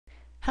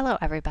Hello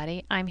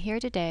everybody, I'm here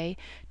today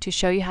to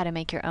show you how to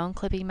make your own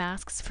clipping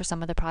masks for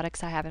some of the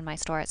products I have in my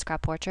store at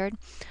Scrap Orchard.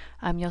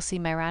 You'll see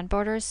my round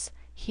borders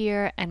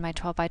here and my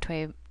 12 by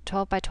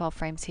 12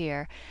 frames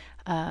here.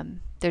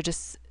 They're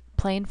just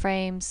plain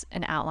frames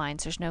and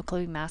outlines. There's no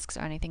clipping masks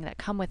or anything that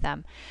come with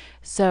them.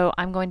 So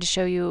I'm going to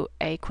show you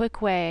a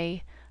quick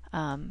way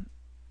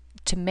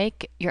to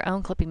make your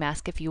own clipping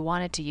mask if you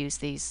wanted to use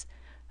these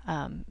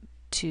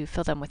to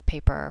fill them with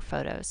paper or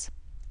photos.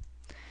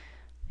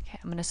 Okay,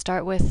 I'm going to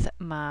start with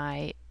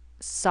my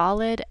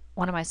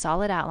one of my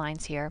solid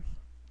outlines here.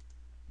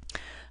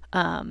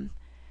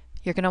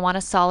 You're going to want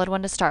a solid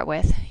one to start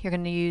with. You're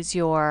going to use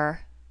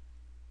your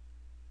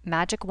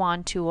magic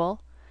wand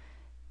tool,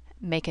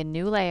 make a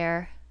new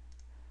layer,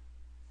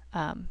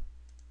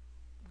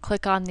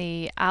 click on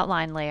the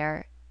outline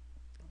layer,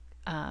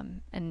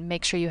 and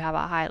make sure you have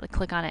a highlight.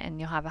 Click on it and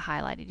you'll have it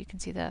highlighted. You can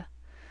see the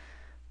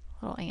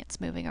little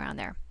ants moving around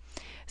there.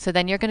 So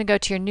then you're going to go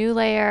to your new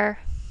layer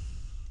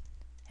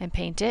and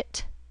paint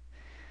it.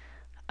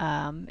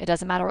 It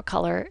doesn't matter what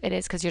color it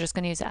is because you're just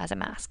going to use it as a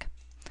mask.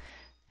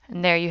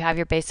 And there you have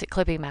your basic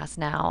clipping mask.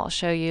 Now I'll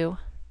show you.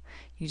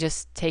 You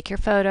just take your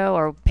photo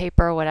or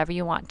paper or whatever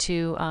you want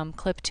to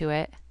clip to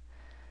it.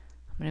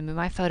 I'm going to move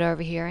my photo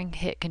over here and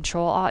hit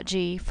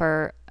Control-Alt-G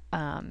for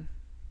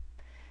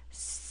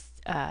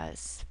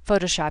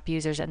Photoshop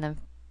users and then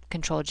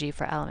Control-G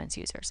for Elements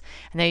users.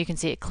 And there you can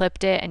see it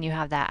clipped it and you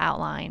have that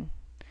outline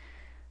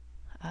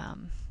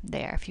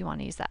there if you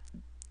want to use that.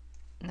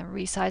 And then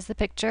resize the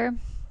picture.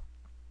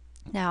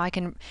 Now I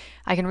can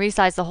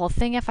resize the whole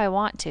thing if I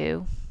want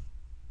to,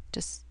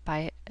 just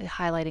by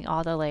highlighting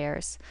all the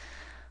layers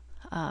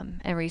and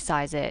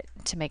resize it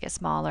to make it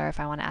smaller if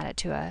I want to add it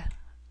to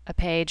a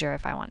page, or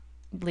if I want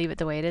leave it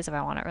the way it is if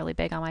I want it really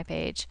big on my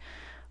page,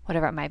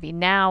 whatever it might be.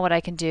 Now what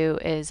I can do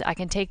is I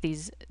can take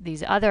these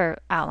other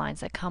outlines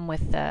that come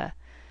with the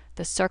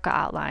circle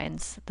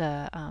outlines,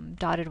 the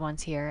dotted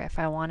ones here. If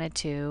I wanted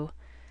to,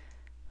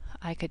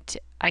 I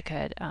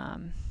could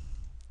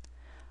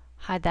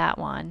hide that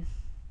one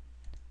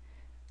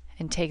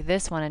and take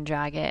this one and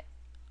drag it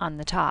on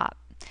the top.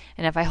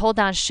 And if I hold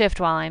down Shift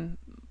while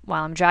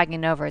I'm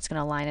dragging it over, it's going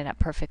to line it up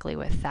perfectly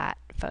with that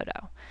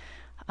photo.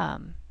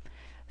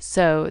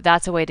 So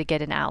that's a way to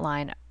get an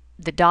outline,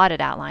 the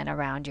dotted outline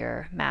around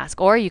your mask.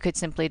 Or you could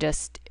simply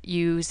just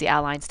use the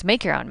outlines to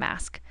make your own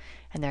mask.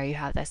 And there you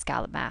have the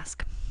scallop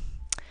mask.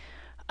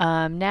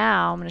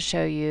 Now I'm going to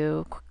show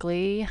you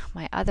quickly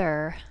my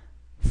other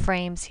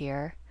frames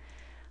here.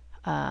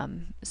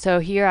 So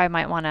here I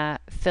might want to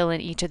fill in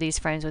each of these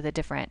frames with a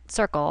different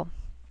circle.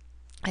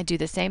 I do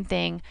the same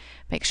thing,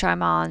 make sure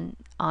I'm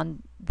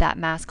on that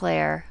mask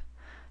layer,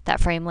 that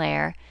frame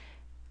layer.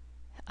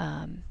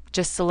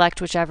 Just select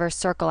whichever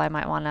circle I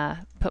might want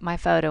to put my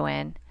photo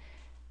in,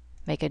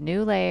 make a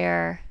new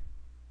layer,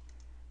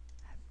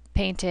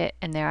 paint it,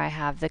 and there I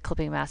have the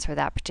clipping mask for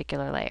that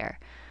particular layer.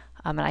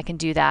 And I can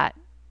do that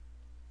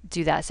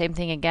same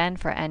thing again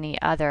for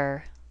any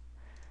other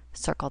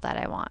circle that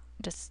I want.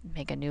 Just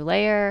make a new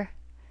layer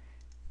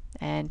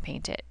and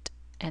paint it,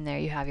 and there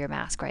you have your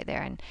mask right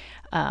there. And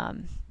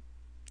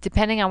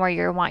depending on where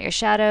you want your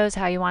shadows,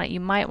 how you want it, you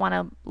might want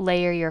to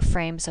layer your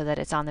frame so that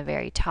it's on the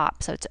very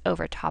top, so it's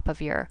over top of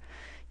your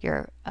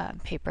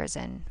papers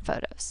and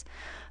photos.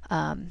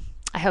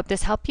 I hope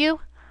this helped you.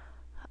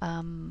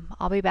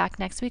 I'll be back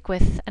next week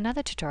with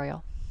another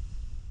tutorial.